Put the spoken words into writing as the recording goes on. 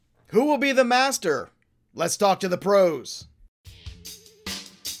Who will be the master? Let's talk to the pros.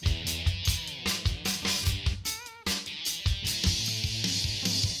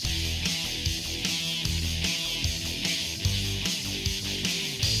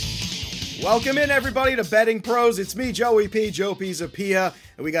 Welcome in, everybody, to Betting Pros. It's me, Joey P, Joe Pisapia,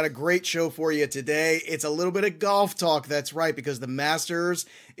 and we got a great show for you today. It's a little bit of golf talk, that's right, because the Masters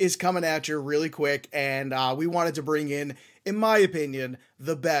is coming at you really quick, and we wanted to bring in my opinion,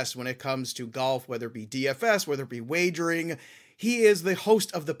 the best when it comes to golf, whether it be DFS, whether it be wagering. He is the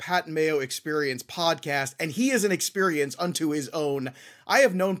host of the Pat Mayo Experience podcast, and he is an experience unto his own. I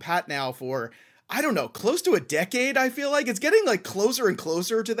have known Pat now for, I don't know, close to a decade, I feel like. It's getting like closer and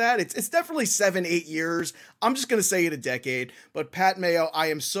closer to that. It's definitely 7-8 years. I'm just going to say it a decade. But Pat Mayo, I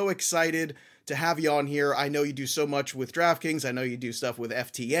am so excited to have you on here. I know you do so much with DraftKings. I know you do stuff with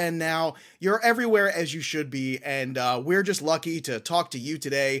FTN now. You're everywhere as you should be, and we're just lucky to talk to you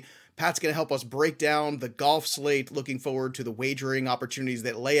today. Pat's going to help us break down the golf slate. Looking forward to the wagering opportunities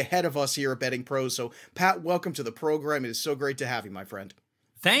that lay ahead of us here at Betting Pros. So, Pat, welcome to the program. It is so great to have you, my friend.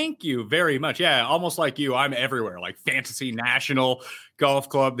 Thank you very much. Yeah, almost like you, I'm everywhere, like Fantasy National Golf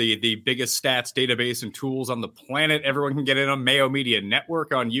Club, the biggest stats database and tools on the planet. Everyone can get in on Mayo Media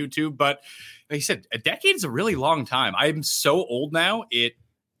Network on YouTube. But like you said, a decade is a really long time. I'm so old now, it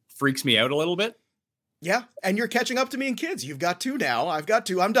freaks me out a little bit. Yeah, and you're catching up to me in kids. You've got 2 now. I've got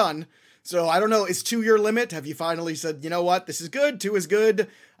 2. I'm done. So I don't know, is 2 your limit? Have you finally said, you know what, this is good, 2 is good,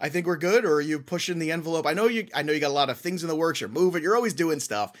 I think we're good, or are you pushing the envelope? I know you got a lot of things in the works, you're moving, you're always doing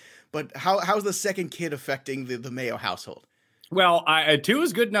stuff, but how's the second kid affecting the Mayo household? Well, 2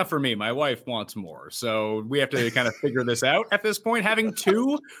 is good enough for me. My wife wants more, so we have to kind of figure this out at this point. Having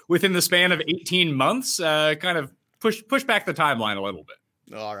 2 within the span of 18 months kind of push back the timeline a little bit.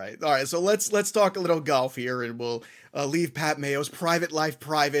 All right. So let's talk a little golf here, and we'll leave Pat Mayo's private life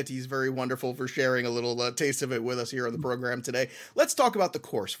private. He's very wonderful for sharing a little taste of it with us here on the program today. Let's talk about the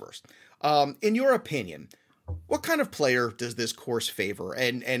course first. In your opinion, what kind of player does this course favor,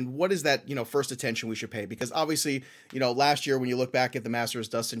 and what is that first attention we should pay? Because obviously, last year when you look back at the Masters,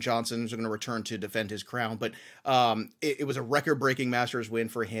 Dustin Johnson is going to return to defend his crown, but it was a record-breaking Masters win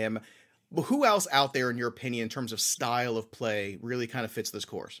for him. But who else out there, in your opinion, in terms of style of play, really kind of fits this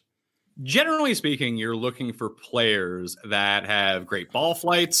course? Generally speaking, you're looking for players that have great ball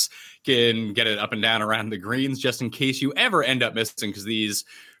flights, can get it up and down around the greens, just in case you ever end up missing, because these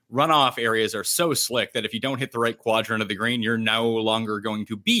runoff areas are so slick that if you don't hit the right quadrant of the green, you're no longer going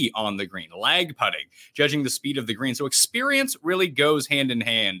to be on the green. Lag putting, judging the speed of the green. So experience really goes hand in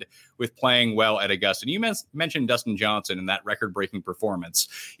hand with playing well at Augusta. And you mentioned Dustin Johnson and that record-breaking performance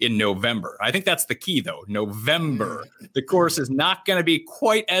in November. I think that's the key, though. November. The course is not going to be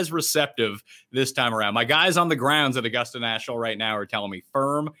quite as receptive this time around. My guys on the grounds at Augusta National right now are telling me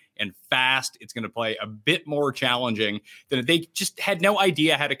firm and fast. It's going to play a bit more challenging than they just had no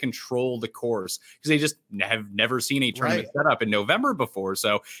idea how to control the course, because they just have never seen a tournament set up in November before.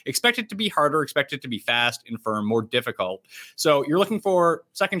 So expect it to be harder, expect it to be fast and firm, more difficult. So you're looking for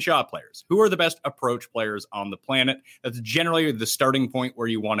second shot players. Who are the best approach players on the planet? That's generally the starting point where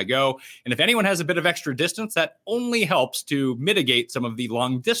you want to go. And if anyone has a bit of extra distance, that only helps to mitigate some of the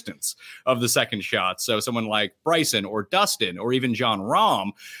long distance of the second shot. So someone like Bryson or Dustin or even Jon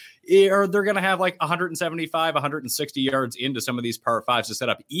Rahm, or they're going to have like 175, 160 yards into some of these par 5s to set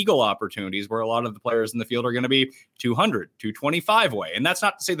up eagle opportunities, where a lot of the players in the field are going to be 200, 225 away. And that's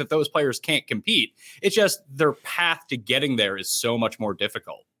not to say that those players can't compete. It's just their path to getting there is so much more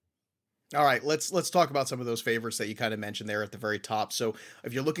difficult. All right, let's talk about some of those favorites that you kind of mentioned there at the very top. So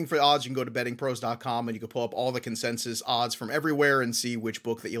if you're looking for odds, you can go to bettingpros.com and you can pull up all the consensus odds from everywhere and see which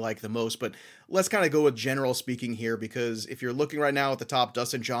book that you like the most. But let's kind of go with general speaking here, because if you're looking right now at the top,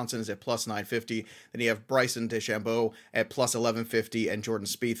 Dustin Johnson is at plus 950. Then you have Bryson DeChambeau at plus 1150 and Jordan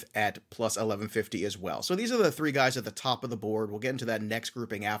Spieth at plus 1150 as well. So these are the 3 guys at the top of the board. We'll get into that next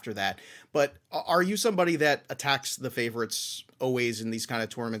grouping after that. But are you somebody that attacks the favorites always in these kind of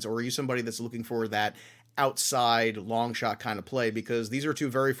tournaments, or are you somebody that's looking for that outside long shot kind of play? Because these are 3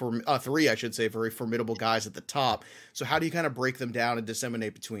 very formidable guys at the top. So how do you kind of break them down and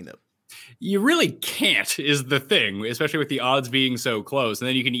disseminate between them? You really can't, is the thing, especially with the odds being so close. And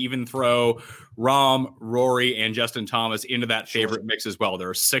then you can even throw Rahm, Rory, and Justin Thomas into that favorite mix as well. There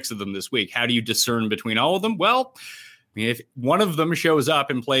are 6 of them this week. How do you discern between all of them? Well, I mean, if one of them shows up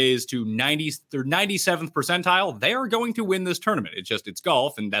and plays to 97th percentile, they are going to win this tournament. It's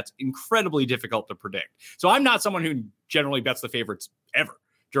golf, and that's incredibly difficult to predict. So I'm not someone who generally bets the favorites ever.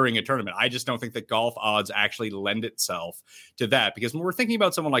 during a tournament. I just don't think that golf odds actually lend itself to that, because when we're thinking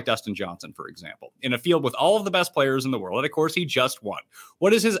about someone like Dustin Johnson, for example, in a field with all of the best players in the world, and of course he just won,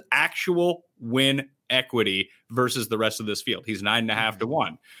 what is his actual win equity versus the rest of this field? He's 9.5 to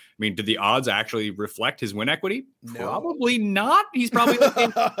 1. I mean, did the odds actually reflect his win equity? No. Probably not. He's probably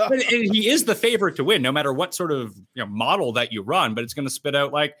and he is the favorite to win, no matter what sort of model that you run. But it's going to spit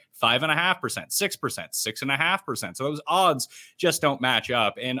out like 5.5%, 6%, 6.5%. So those odds just don't match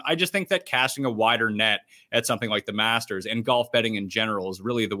up. And I just think that casting a wider net at something like the Masters and golf betting in general is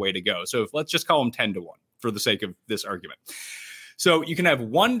really the way to go. So let's just call him 10 to 1 for the sake of this argument. So you can have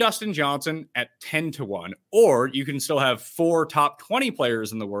one Dustin Johnson at 10 to 1, or you can still have 4 top 20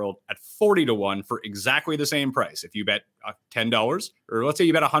 players in the world at 40 to 1 for exactly the same price. If you bet $10, or let's say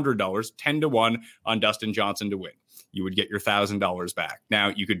you bet $100, 10 to 1 on Dustin Johnson to win, you would get your $1,000 back. Now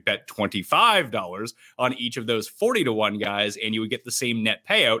you could bet $25 on each of those 40 to 1 guys, and you would get the same net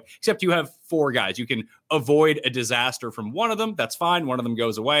payout, except you have 4 guys. You can avoid a disaster from one of them. That's fine. One of them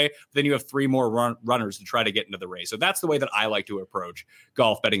goes away. Then you have 3 more runners to try to get into the race. So that's the way that I like to approach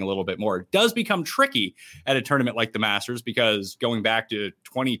golf betting a little bit more. It does become tricky at a tournament like the Masters, because going back to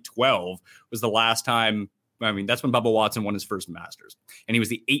 2012 was the last time. I mean, that's when Bubba Watson won his first Masters, and he was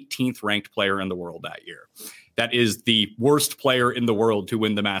the 18th ranked player in the world that year. That is the worst player in the world to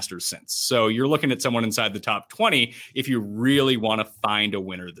win the Masters since. So you're looking at someone inside the top 20 if you really want to find a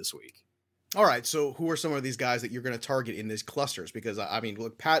winner this week. All right, so who are some of these guys that you're going to target in these clusters? Because, I mean,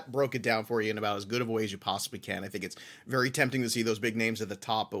 look, Pat broke it down for you in about as good of a way as you possibly can. I think it's very tempting to see those big names at the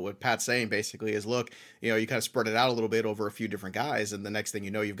top, but what Pat's saying basically is, look, you kind of spread it out a little bit over a few different guys, and the next thing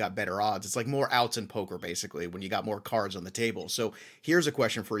you know, you've got better odds. It's like more outs in poker, basically, when you got more cards on the table. So here's a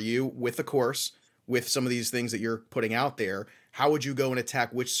question for you. With the course, with some of these things that you're putting out there, how would you go and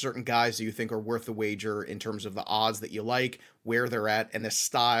attack which certain guys do you think are worth the wager in terms of the odds that you like, where they're at, and the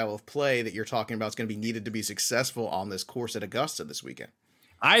style of play that you're talking about is going to be needed to be successful on this course at Augusta this weekend?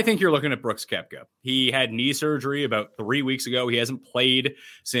 I think you're looking at Brooks Koepka. He had knee surgery about 3 weeks ago. He hasn't played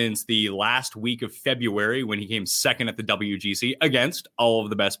since the last week of February when he came second at the WGC against all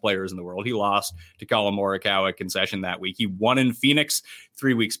of the best players in the world. He lost to Colin Morikawa at concession that week. He won in Phoenix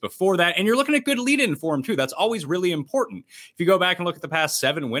 3 weeks before that. And you're looking at good lead-in form, too. That's always really important. If you go back and look at the past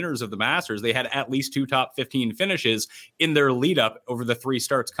 7 winners of the Masters, they had at least 2 top 15 finishes in their lead-up over the 3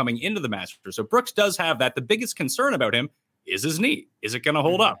 starts coming into the Masters. So Brooks does have that. The biggest concern about him is his knee. Is it going to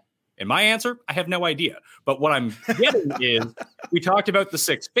hold up? And my answer, I have no idea. But what I'm getting is, we talked about the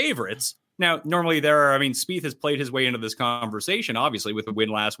 6 favorites. Now, normally Spieth has played his way into this conversation, obviously, with the win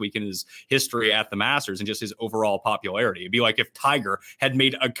last week in his history at the Masters and just his overall popularity. It'd be like if Tiger had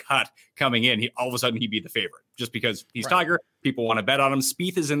made a cut coming in, all of a sudden he'd be the favorite just because he's right. Tiger. People want to bet on him.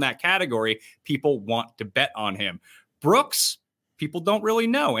 Spieth is in that category. People want to bet on him. Brooks, people don't really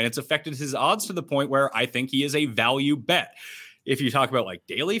know, and it's affected his odds to the point where I think he is a value bet. If you talk about like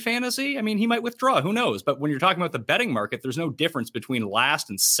daily fantasy, I mean, he might withdraw. Who knows? But when you're talking about the betting market, there's no difference between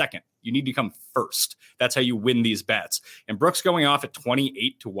last and second. You need to come first. That's how you win these bets. And Brooks going off at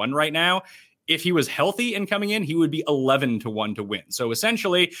 28 to 1 right now. If he was healthy and coming in, he would be 11 to 1 to win. So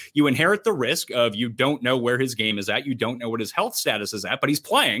essentially, you inherit the risk of you don't know where his game is at. You don't know what his health status is at, but he's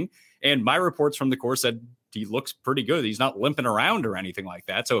playing. And my reports from the course said he looks pretty good. He's not limping around or anything like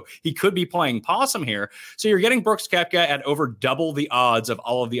that. So he could be playing possum here. So you're getting Brooks Koepka at over double the odds of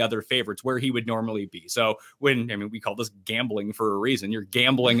all of the other favorites where he would normally be. So we call this gambling for a reason. You're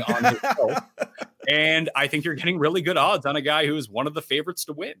gambling on his health. And I think you're getting really good odds on a guy who is one of the favorites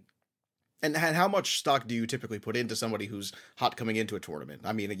to win. And how much stock do you typically put into somebody who's hot coming into a tournament?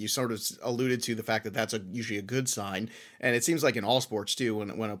 I mean, you sort of alluded to the fact that that's usually a good sign. And it seems like in all sports, too,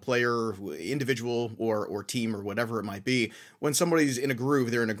 when a player, individual or team or whatever it might be, when somebody's in a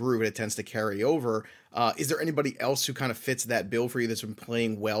groove, they're in a groove and it tends to carry over. Is there anybody else who kind of fits that bill for you that's been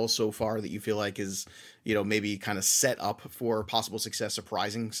playing well so far that you feel like is, maybe kind of set up for possible success,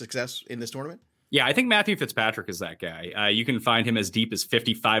 surprising success in this tournament? Yeah, I think Matthew Fitzpatrick is that guy. You can find him as deep as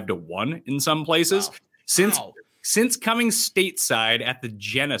 55 to 1 in some places. Wow. Since coming stateside at the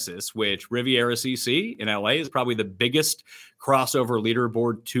Genesis, which Riviera CC in LA is probably the biggest crossover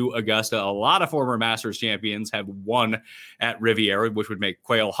leaderboard to Augusta. A lot of former Masters champions have won at Riviera, which would make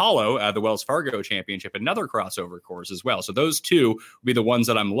Quail Hollow, the Wells Fargo Championship, another crossover course as well. So those two would be the ones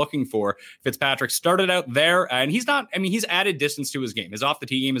that I'm looking for. Fitzpatrick started out there, and he's added distance to his game. His off the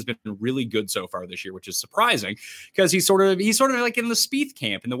tee game has been really good so far this year, which is surprising because he's sort of like in the Spieth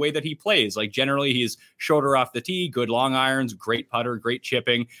camp in the way that he plays. Like generally he's shorter off the tee, good long irons, great putter, great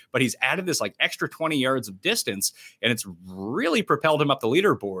chipping, but he's added this like extra 20 yards of distance, and it's really propelled him up the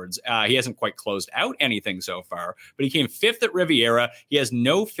leaderboards. He hasn't quite closed out anything so far, but he came 5th at Riviera. He has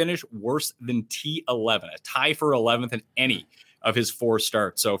no finish worse than T11, a tie for 11th in any of his 4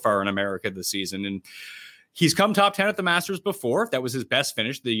 starts so far in America this season. And he's come top 10 at the Masters before. That was his best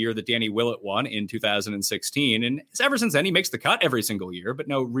finish the year that Danny Willett won in 2016. And ever since then, he makes the cut every single year, but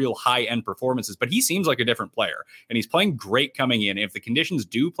no real high-end performances. But he seems like a different player, and he's playing great coming in. If the conditions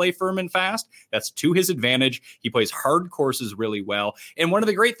do play firm and fast, that's to his advantage. He plays hard courses really well. And one of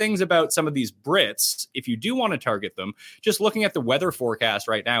the great things about some of these Brits, if you do want to target them, just looking at the weather forecast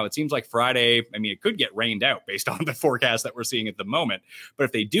right now, it seems like Friday, I mean, it could get rained out based on the forecast that we're seeing at the moment. But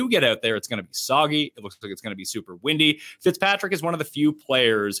if they do get out there, it's going to be soggy. It looks like it's going to be super windy. Fitzpatrick is one of the few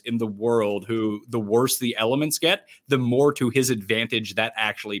players in the world who, the worse the elements get, the more to his advantage that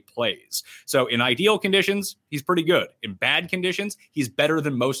actually plays. So in ideal conditions, he's pretty good. In bad conditions, he's better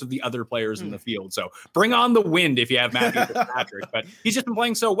than most of the other players in the field. So bring on the wind if you have Matthew Fitzpatrick, but he's just been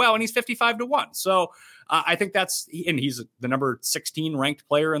playing so well, and he's 55-1. So I think and he's the number 16 ranked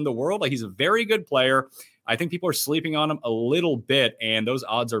player in the world. Like, he's a very good player. I think people are sleeping on him a little bit, and those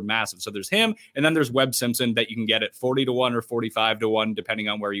odds are massive. So there's him, and then there's Webb Simpson that you can get at 40-1 or 45-1, depending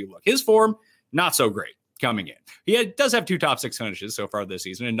on where you look. His form, not so great coming in. He does have 2 top 6 finishes so far this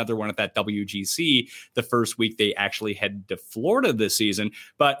season, another one at that WGC the first week they actually head to Florida this season,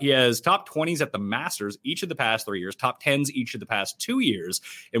 but he has top 20s at the Masters each of the past 3 years, top 10s each of the past 2 years.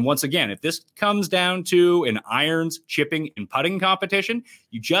 And once again, if this comes down to an irons, chipping, and putting competition,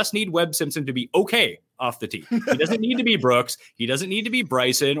 you just need Webb Simpson to be okay off the tee. He doesn't need to be Brooks. He doesn't need to be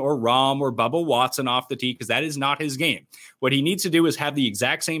Bryson or Rahm or Bubba Watson off the tee, because that is not his game. What he needs to do is have the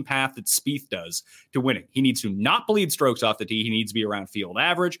exact same path that Spieth does to winning. He needs to not bleed strokes off the tee. He needs to be around field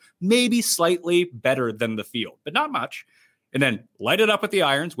average, maybe slightly better than the field, but not much. And then light it up with the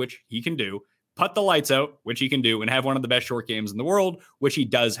irons, which he can do. Putt the lights out, which he can do, and have one of the best short games in the world, which he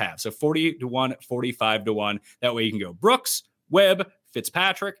does have. So 40-1, 45-1. That way you can go Brooks, Webb,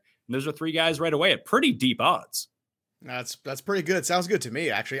 Fitzpatrick. And those are 3 guys right away at pretty deep odds. That's pretty good. Sounds good to me,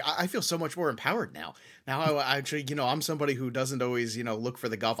 actually. I feel so much more empowered now. Now, I actually, I'm somebody who doesn't always, look for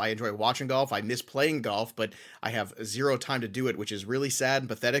the golf. I enjoy watching golf. I miss playing golf, but I have 0 time to do it, which is really sad and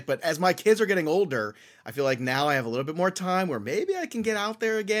pathetic. But as my kids are getting older, I feel like now I have a little bit more time where maybe I can get out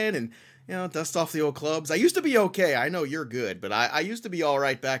there again and, dust off the old clubs. I used to be okay. I know you're good, but I used to be all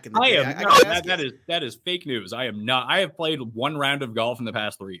right back in the day. That is fake news. I am not. I have played 1 round of golf in the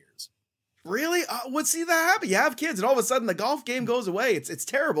past 3 years. Really? See that happen? You have kids, and all of a sudden the golf game goes away. It's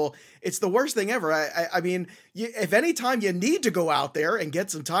terrible. It's the worst thing ever. I mean, if any time you need to go out there and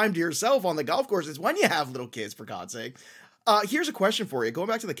get some time to yourself on the golf course, it's when you have little kids, for God's sake. Here's a question for you. Going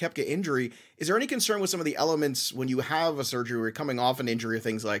back to the Koepka injury, is there any concern with some of the elements when you have a surgery or you're coming off an injury or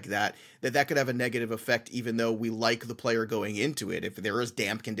things like that, that could have a negative effect, even though we like the player going into it? If there is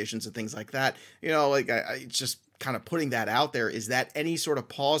damp conditions and things like that, it's just kind of putting that out there. Is that any sort of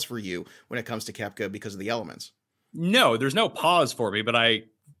pause for you when it comes to Koepka because of the elements? No, there's no pause for me, but I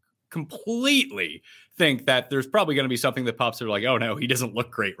completely think that there's probably going to be something that pops through like, oh no, he doesn't look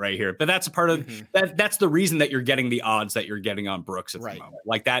great right here. But that's a part of that. That's the reason that you're getting the odds that you're getting on Brooks at the moment.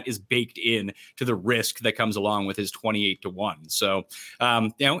 Like, that is baked in to the risk that comes along with his 28-1. So,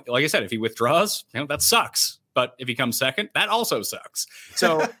 like I said, if he withdraws, that sucks. But if he comes second, that also sucks.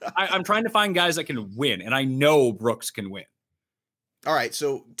 So I'm trying to find guys that can win, and I know Brooks can win. All right,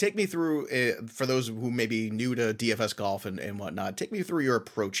 so take me through, for those who may be new to DFS golf and whatnot, take me through your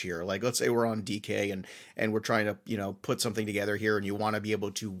approach here. Like, let's say we're on DK and we're trying to, put something together here, and you want to be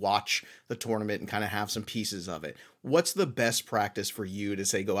able to watch the tournament and kind of have some pieces of it. What's the best practice for you to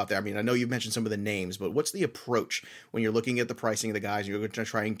say go out there? I mean, I know you've mentioned some of the names, but what's the approach when you're looking at the pricing of the guys, you're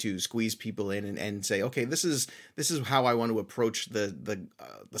trying to squeeze people in and say, okay, this is how I want to approach the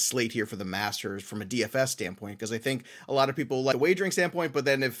slate here for the Masters from a DFS standpoint? Because I think a lot of people like a wagering standpoint, but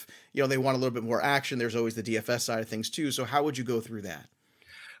then if they want a little bit more action, there's always the DFS side of things too. So how would you go through that?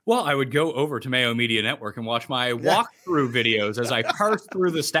 Well, I would go over to Mayo Media Network and watch my walkthrough videos as I parse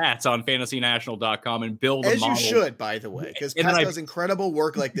through the stats on fantasynational.com and build a model. As you should, by the way, because Pat does incredible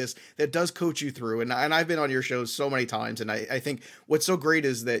work like this that does coach you through. And I've been on your shows so many times, and I think what's so great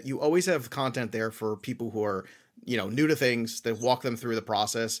is that you always have content there for people who are new to things, that walk them through the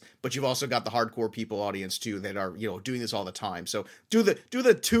process, but you've also got the hardcore people audience too that are, doing this all the time. So do the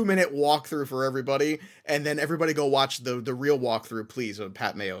 2-minute walkthrough for everybody, and then everybody go watch the real walkthrough, please, on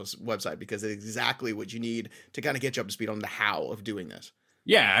Pat Mayo's website, because it's exactly what you need to kind of get you up to speed on the how of doing this.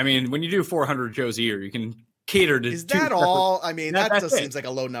 Yeah. I mean, when you do 400 shows a year, you can catered to. Is that all? I mean, that just it. seems like a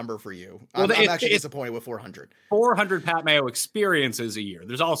low number for you. Well, I'm actually disappointed with 400. 400 Pat Mayo experiences a year.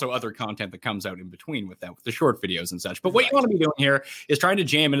 There's also other content that comes out in between with that, with the short videos and such. But what you want to be doing here is trying to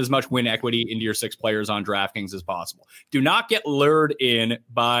jam in as much win equity into your 6 players on DraftKings as possible. Do not get lured in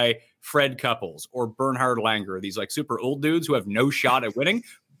by Fred Couples or Bernhard Langer, these like super old dudes who have no shot at winning.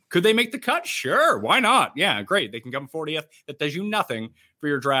 Could they make the cut? Sure. Why not? Yeah, great. They can come 40th. That does you nothing for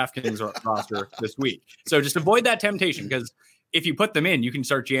your DraftKings roster this week. So just avoid that temptation, because if you put them in, you can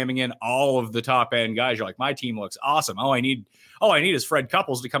start jamming in all of the top end guys. You're like, my team looks awesome. All I need is Fred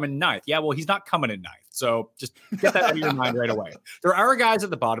Couples to come in 9th. Yeah, well, he's not coming in 9th. So just get that out of your mind right away. There are guys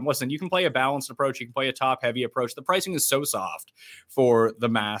at the bottom. Listen, you can play a balanced approach. You can play a top heavy approach. The pricing is so soft for the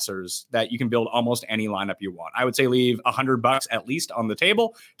Masters that you can build almost any lineup you want. I would say leave $100 at least on the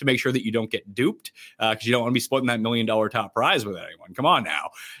table to make sure that you don't get duped, because you don't want to be splitting that $1 million top prize with anyone. Come on now.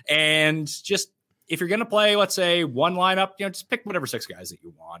 And just, if you're going to play, let's say, one lineup, just pick whatever 6 guys that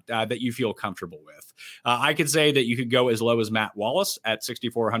you want, that you feel comfortable with. I could say that you could go as low as Matt Wallace at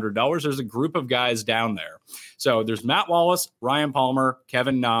 $6,400. There's a group of guys down there. So there's Matt Wallace, Ryan Palmer,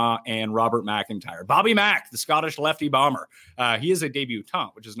 Kevin Na, and Robert McIntyre. Bobby Mack, the Scottish lefty bomber. He is a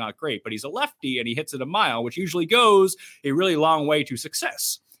debutant, which is not great, but he's a lefty and he hits it a mile, which usually goes a really long way to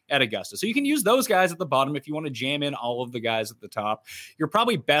success at Augusta. So you can use those guys at the bottom if you want to jam in all of the guys at the top. You're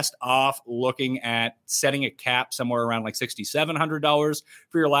probably best off looking at setting a cap somewhere around like $6,700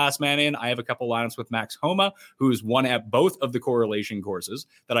 for your last man in. I have a couple lineups with Max Homa, who's won at both of the correlation courses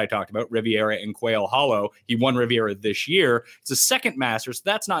that I talked about, Riviera and Quail Hollow. He won Riviera this year. It's a second master, so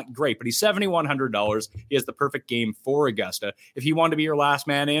that's not great, but he's $7,100. He has the perfect game for Augusta. If he wanted to be your last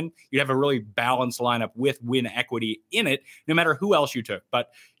man in, you'd have a really balanced lineup with win equity in it, no matter who else you took. But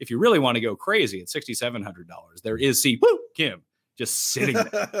if you really want to go crazy at $6,700, there is Kim just sitting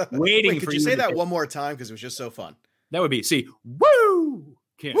there waiting for you. Could you say that one more time? Because it was just so fun. That would be Kim. Woo!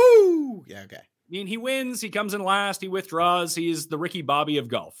 Yeah, okay. I mean, he wins, he comes in last, he withdraws. He's the Ricky Bobby of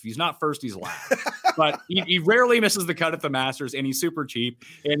golf. He's not first, he's last. But he rarely misses the cut at the Masters, and he's super cheap.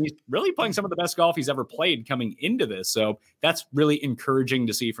 And he's really playing some of the best golf he's ever played coming into this. So that's really encouraging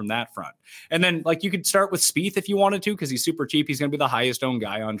to see from that front. And then, like, you could start with Spieth if you wanted to, because he's super cheap. He's going to be the highest owned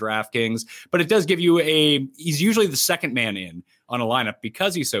guy on DraftKings. But it does give you he's usually the second man in on a lineup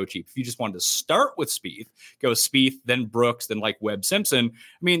because he's so cheap. If you just wanted to start with Spieth, go Spieth, then Brooks, then like Webb Simpson.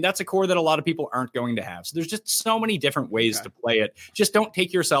 I mean, that's a core that a lot of people aren't going to have. So there's just so many different ways to play it. Just don't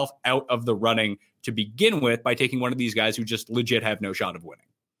take yourself out of the running to begin with by taking one of these guys who just legit have no shot of winning.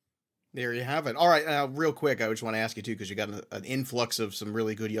 There you have it. All right, real quick, I just want to ask you too, because you got an influx of some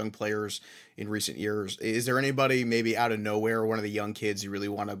really good young players in recent years. Is there anybody maybe out of nowhere, one of the young kids you really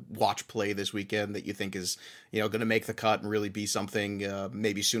want to watch play this weekend that you think is, going to make the cut and really be something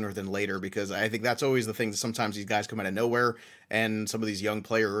maybe sooner than later? Because I think that's always the thing, that sometimes these guys come out of nowhere, and some of these young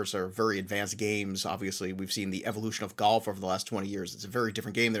players are very advanced games. Obviously, we've seen the evolution of golf over the last 20 years. It's a very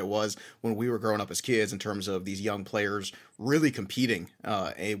different game than it was when we were growing up as kids in terms of these young players really competing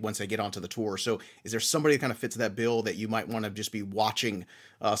once they get onto the tour. So is there somebody that kind of fits that bill that you might want to just be watching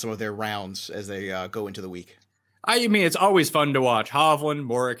some of their rounds as they go into the week? I mean, it's always fun to watch Hovland,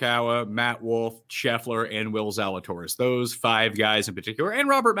 Morikawa, Matt Wolff, Scheffler, and Will Zalatoris. Those 5 guys in particular, and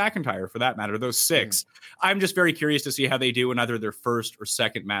Robert McIntyre for that matter, those 6. I'm just very curious to see how they do in either their first or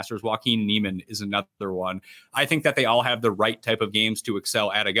second Masters. Joaquin Niemann is another one. I think that they all have the right type of games to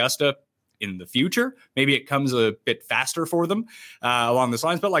excel at Augusta in the future. Maybe it comes a bit faster for them along this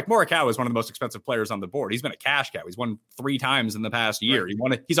lines. But like Morikawa is one of the most expensive players on the board. He's been a cash cow. He's won 3 times in the past year.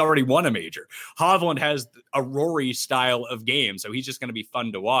 Right. He's already won a major. Hovland has a Rory style of game, so he's just going to be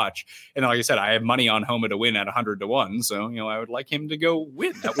fun to watch. And like I said, I have money on Homa to win at 100-1. So, I would like him to go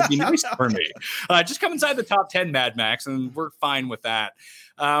win. That would be nice for me. Just come inside the top 10, Mad Max, and we're fine with that.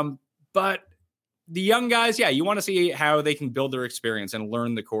 But the young guys, you want to see how they can build their experience and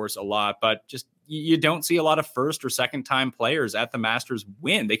learn the course a lot, but just you don't see a lot of first or second time players at the Masters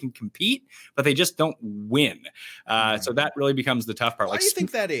win. They can compete, but they just don't win. So that really becomes the tough part. Why do you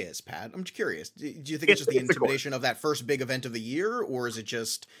think that is, Pat? I'm curious. Do you think it's just the intimidation of that first big event of the year, or is it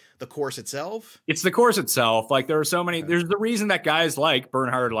just the course itself? It's the course itself. Like, there are so many, there's the reason that guys like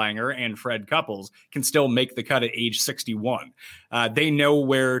Bernhard Langer and Fred Couples can still make the cut at age 61. They know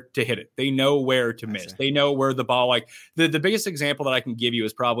where to hit it. They know where to miss. They know where the ball, like the biggest example that I can give you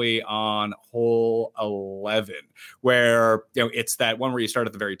is probably on hole hole 11, where it's that one where you start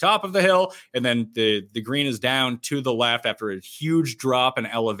at the very top of the hill, and then the green is down to the left after a huge drop in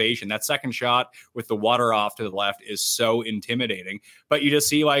elevation. That second shot with the water off to the left is so intimidating. But you just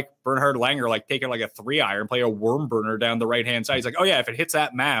see like Bernhard Langer like taking like a 3-iron, play a worm burner down the right-hand side. He's like, oh yeah, if it hits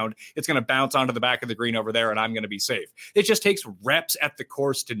that mound, it's going to bounce onto the back of the green over there, and I'm going to be safe. It just takes reps at the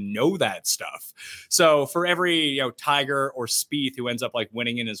course to know that stuff. So for every Tiger or Spieth who ends up like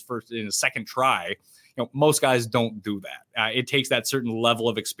winning in his second try, most guys don't do that. It takes that certain level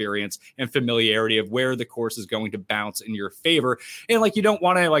of experience and familiarity of where the course is going to bounce in your favor. And like, you don't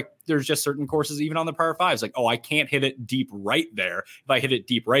want to like, there's just certain courses, even on the par fives, like, oh, I can't hit it deep right there. If I hit it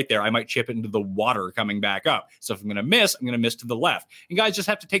deep right there, I might chip it into the water coming back up. So if I'm going to miss to the left. And guys just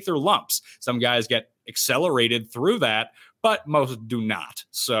have to take their lumps. Some guys get accelerated through that, but most do not.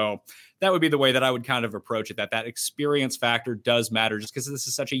 So that would be the way that I would kind of approach it, that experience factor does matter just because this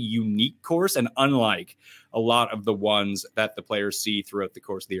is such a unique course and unlike a lot of the ones that the players see throughout the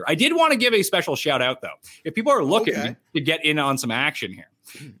course of the year. I did want to give a special shout out, though. If people are looking to get in on some action here,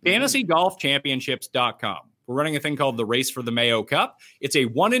 fantasygolfchampionships.com. We're running a thing called the Race for the Mayo Cup. It's a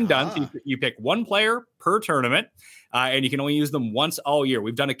one and done. So you pick one player per tournament, and you can only use them once all year.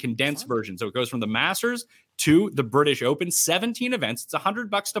 We've done a condensed version. So it goes from the Masters to the British Open, 17 events. It's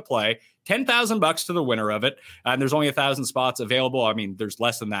 $100 to play, $10,000 to the winner of it. And there's only 1,000 spots available. I mean, there's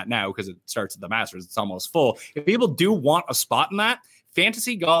less than that now because it starts at the Masters. It's almost full. If people do want a spot in that,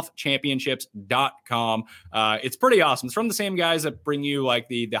 fantasygolfchampionships.com. It's pretty awesome. It's from the same guys that bring you like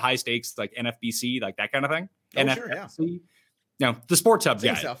the high stakes, like NFBC, like that kind of thing. NFBC. No, the Sports Hub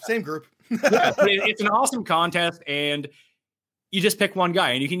guys. Same group. It's an awesome contest, and you just pick one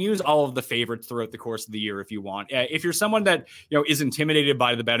guy, and you can use all of the favorites throughout the course of the year if you want. If you're someone that is intimidated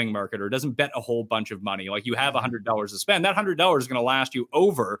by the betting market or doesn't bet a whole bunch of money, like you have $100 to spend, that $100 is going to last you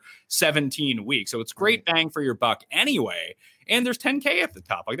over 17 weeks. So it's great bang for your buck anyway. And there's 10K at the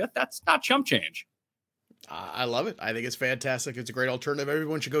top. Like that's not chump change. I love it. I think it's fantastic. It's a great alternative.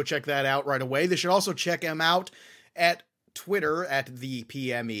 Everyone should go check that out right away. They should also check him out at Twitter at the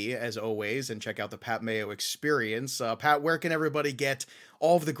PME as always, and check out the Pat Mayo Experience. Pat, where can everybody get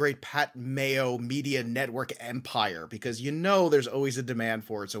all of the great Pat Mayo Media Network empire? Because there's always a demand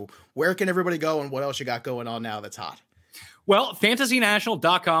for it. So where can everybody go, and what else you got going on now that's hot? Well,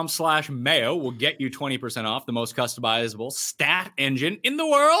 fantasynational.com/Mayo will get you 20% off, the most customizable stat engine in the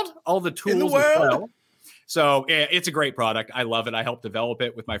world. All the tools in the world. So it's a great product. I love it. I helped develop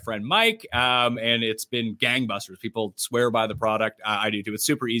it with my friend Mike, and it's been gangbusters. People swear by the product. I do too. It's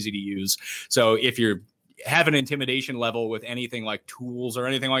super easy to use. So if you have an intimidation level with anything like tools or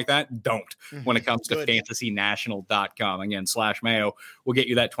anything like that, don't when it comes to fantasynational.com. Again, /Mayo will get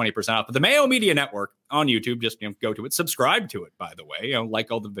you that 20% off. But the Mayo Media Network on YouTube, just go to it, subscribe to it, by the way,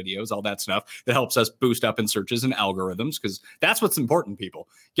 like all the videos, all that stuff that helps us boost up in searches and algorithms, because that's what's important, people.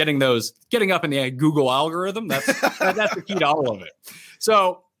 Getting up in the Google algorithm, that's the key to all of it.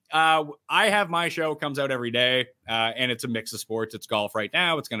 So I have my show, comes out every day, and it's a mix of sports. It's golf right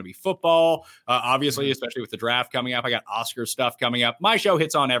now. It's going to be football, obviously, especially with the draft coming up. I got Oscar stuff coming up. My show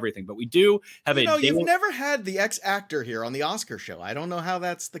hits on everything, but we do have you've never had the ex-actor here on the Oscar show. I don't know how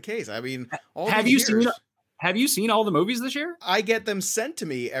that's the case. I mean, have you seen all the movies this year? I get them sent to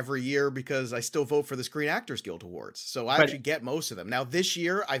me every year because I still vote for the Screen Actors Guild Awards. So I actually get most of them. Now, this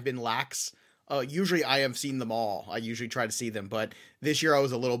year, I've been lax. Usually I have seen them all. I usually try to see them, but this year I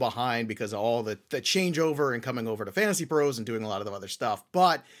was a little behind because of all the changeover and coming over to Fantasy Pros and doing a lot of the other stuff.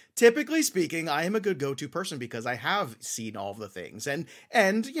 But typically speaking, I am a good go-to person because I have seen all of the things, and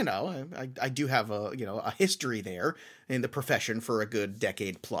I do have a history there in the profession for a good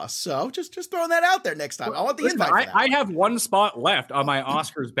decade plus. So just throwing that out there next time. I want the invite. For that. I have one spot left on my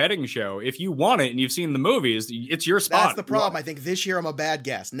Oscars betting show. If you want it and you've seen the movies, it's your spot. That's the problem. I think this year I'm a bad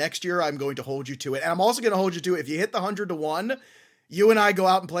guest. Next year I'm going to hold you to it, and I'm also going to hold you to it. If you hit the 100-1. You and I go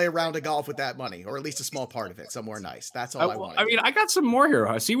out and play a round of golf with that money, or at least a small part of it, somewhere nice. That's all I want. I mean, I got some more here.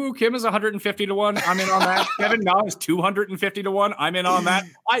 Siwoo Kim is 150-1. I'm in on that. Kevin Na is 250-1. I'm in on that.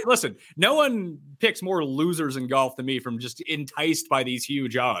 Listen, no one picks more losers in golf than me from just enticed by these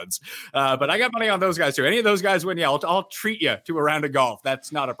huge odds. But I got money on those guys too. Any of those guys win, I'll treat you to a round of golf.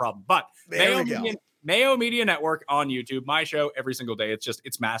 That's not a problem. But Mayo Media Network on YouTube. My show every single day.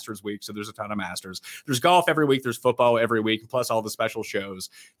 It's Masters week, so there's a ton of Masters. There's golf every week. There's football every week, plus all the special shows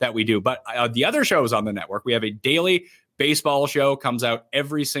that we do. But the other shows on the network, we have a daily baseball show, comes out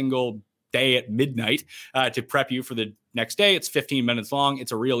every single day at midnight to prep you for the next day. It's 15 minutes long.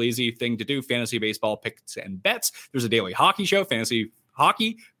 It's a real easy thing to do. Fantasy baseball picks and bets. There's a daily hockey show, Fantasy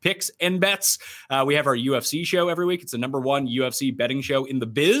hockey picks and bets. We have our UFC show every week. It's the #1 UFC betting show in the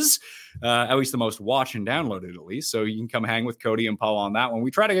biz, at least the most watched and downloaded, at least. So you can come hang with Cody and Paul on that one.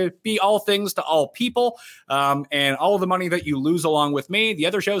 We try to be all things to all people, and all of the money that you lose along with me, the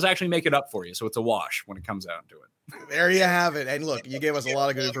other shows actually make it up for you. So it's a wash when it comes down to it. There you have it. And look, you gave us a lot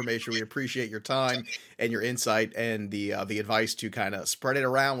of good information. We appreciate your time and your insight and the advice to kind of spread it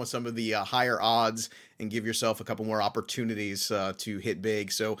around with some of the higher odds and give yourself a couple more opportunities to hit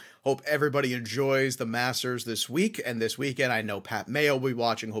big. So hope everybody enjoys the Masters this week and this weekend. I know Pat Mayo will be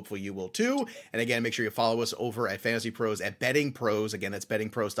watching. Hopefully you will too. And again, make sure you follow us over at Fantasy Pros at Betting Pros. Again, that's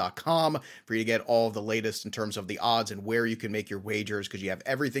bettingpros.com for you to get all of the latest in terms of the odds and where you can make your wagers, because you have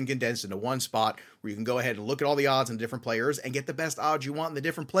everything condensed into one spot where you can go ahead and look at all the odds and different players and get the best odds you want in the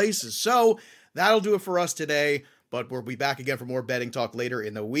different places. So that'll do it for us today. But we'll be back again for more betting talk later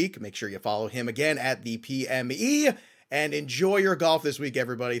in the week. Make sure you follow him again at the PME. And enjoy your golf this week,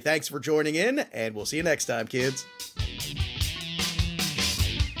 everybody. Thanks for joining in, and we'll see you next time, kids.